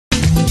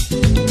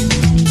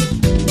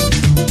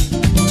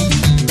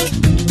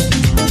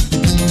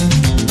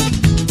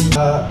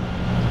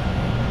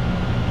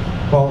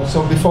Well,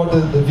 so before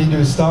the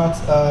video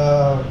starts,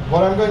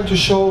 what I'm going to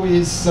show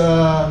is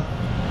a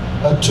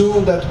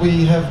tool that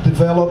we have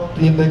developed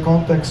in the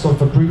context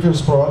of a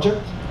previous project,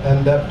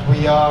 and that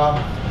we are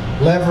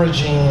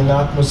leveraging in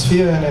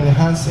Atmosphere and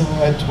enhancing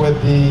it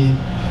with the...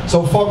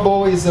 So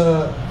Fogbow is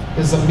a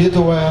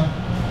middleware.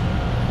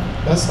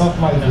 That's not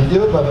my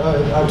video, but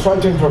I'll try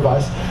to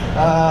improvise.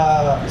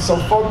 So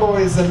Fogbow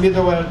is a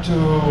middleware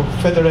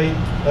to federate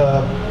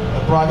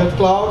private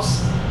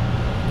clouds.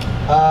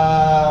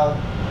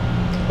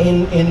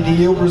 In the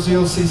EU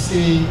Brazil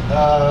CC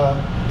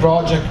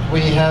project, we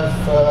have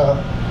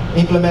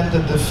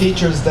implemented the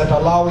features that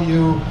allow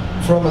you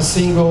from a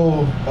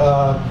single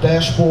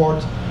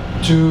dashboard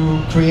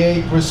to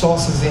create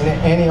resources in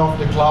any of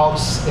the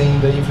clouds in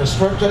the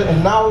infrastructure.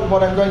 And now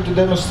what I'm going to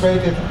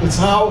demonstrate is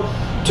how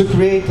to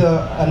create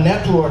a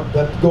network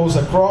that goes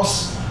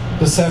across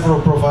the several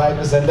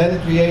providers and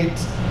then create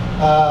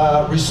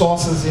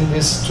resources in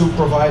these two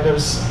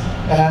providers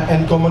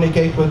and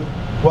communicate with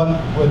one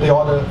with the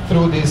other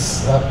through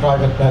this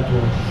private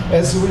network.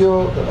 As you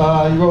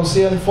will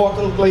see,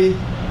 unfortunately,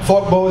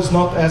 Fogbow is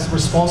not as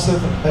responsive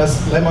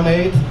as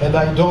Lemonade, and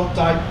I don't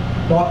type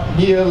not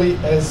nearly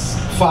as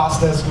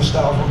fast as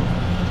Gustavo.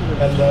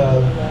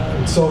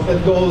 And so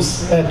it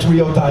goes at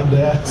real time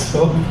there,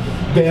 so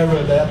bear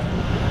with that.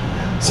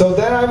 So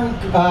then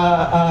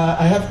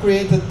I have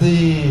created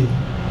the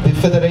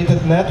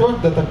federated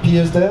network that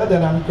appears there.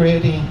 Then I'm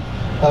creating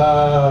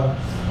a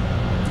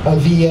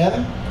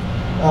VM.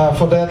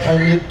 For that, I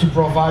need to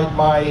provide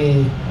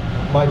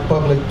my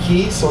public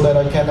key so that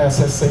I can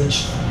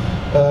SSH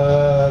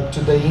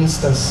to the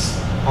instance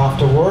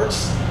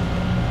afterwards.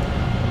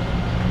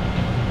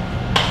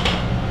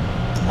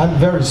 I'm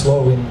very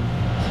slow in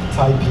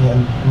typing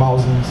and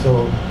mousing,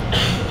 so.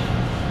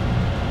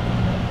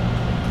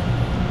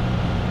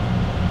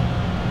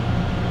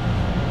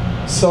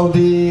 So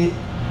the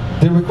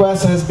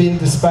request has been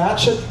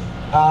dispatched.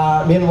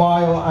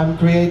 Meanwhile, I'm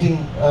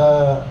creating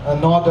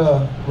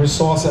another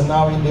resource, and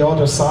now in the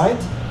other side,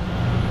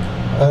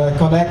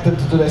 connected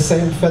to the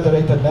same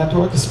federated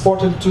network. It's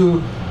important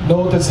to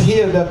notice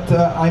here that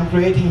I'm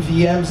creating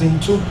VMs in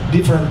two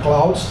different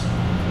clouds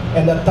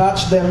and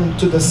attach them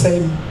to the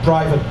same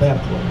private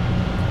network.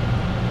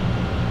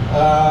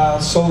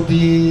 So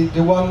the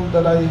one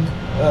that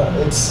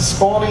it's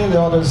spawning, the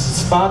other is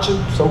dispatched,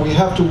 so we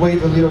have to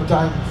wait a little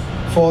time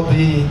for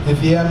the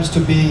VMs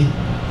to be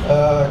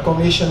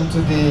commissioned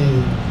to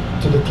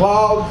the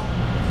cloud,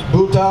 to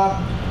boot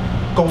up,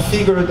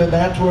 configure the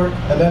network,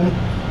 and then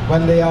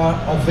when they are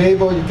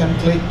available, you can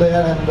click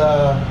there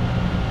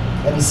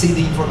and see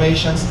the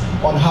information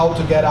on how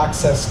to get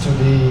access to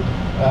the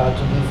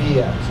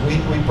VMs.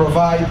 We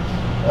provide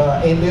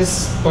in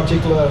this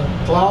particular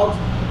cloud,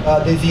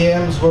 the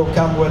VMs will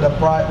come with a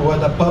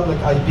public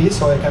IP,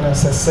 so I can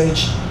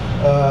SSH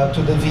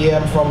to the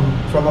VM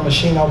from a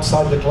machine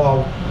outside the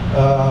cloud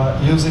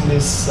using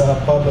this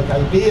public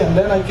IP, and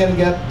then I can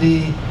get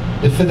the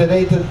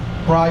federated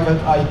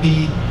private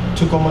IP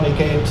to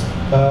communicate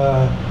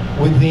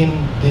within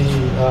the.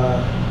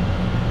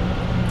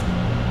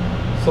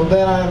 So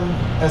then I'm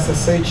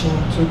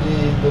SSHing to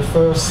the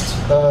first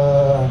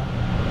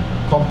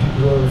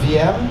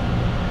VM.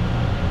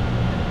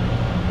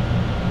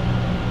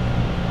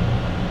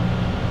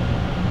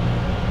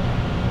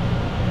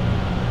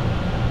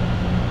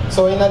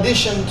 So in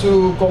addition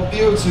to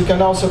computes, you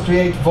can also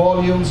create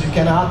volumes. You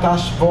can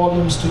attach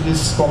volumes to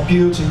this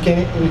compute. You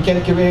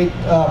can create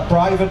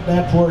private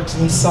networks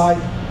inside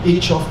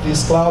each of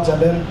these clouds, and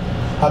then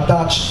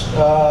attach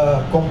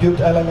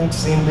compute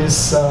elements in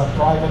these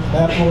private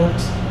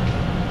networks.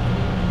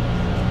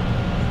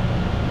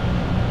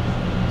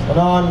 So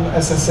now I'm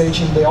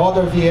SSHing the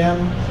other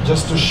VM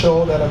just to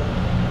show that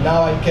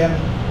now I can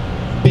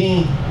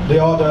ping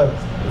the other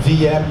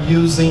VM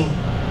using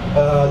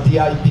the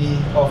IP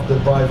of the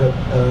private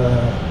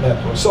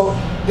network. So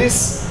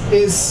this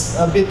is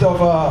a bit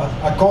of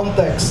a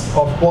context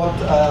of what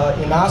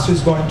Inácio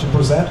is going to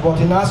present. What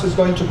Inácio is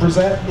going to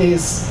present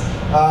is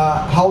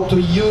how to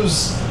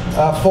use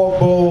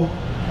Fogbow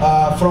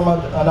from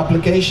an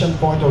application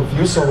point of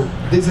view. So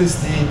this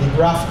is the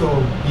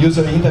graphical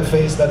user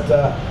interface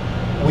that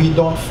we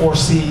don't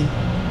foresee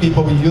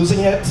people using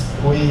it.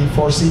 We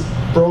foresee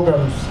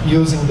programs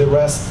using the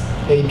REST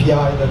API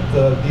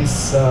that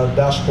this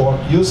dashboard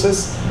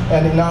uses,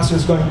 and Inácio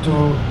is going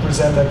to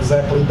present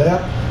exactly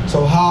that.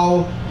 So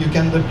how you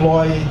can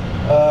deploy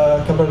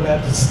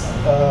Kubernetes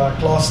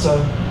cluster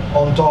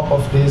on top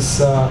of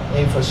this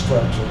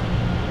infrastructure.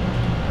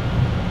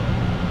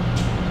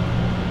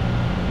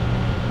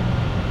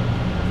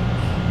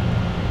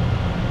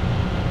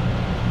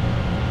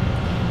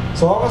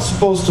 So I was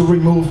supposed to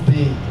remove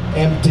the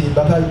empty,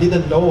 but I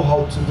didn't know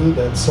how to do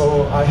that.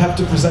 So I have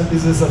to present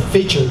this as a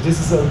feature. This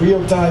is a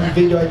real-time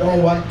video. I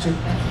don't want to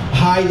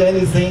hide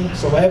anything,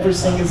 so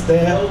everything is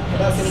there.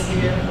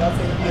 Nothing here,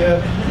 nothing here,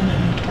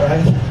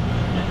 right?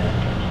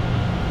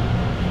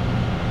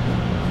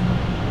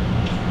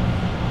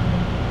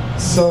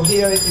 So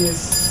here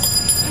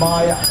is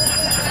my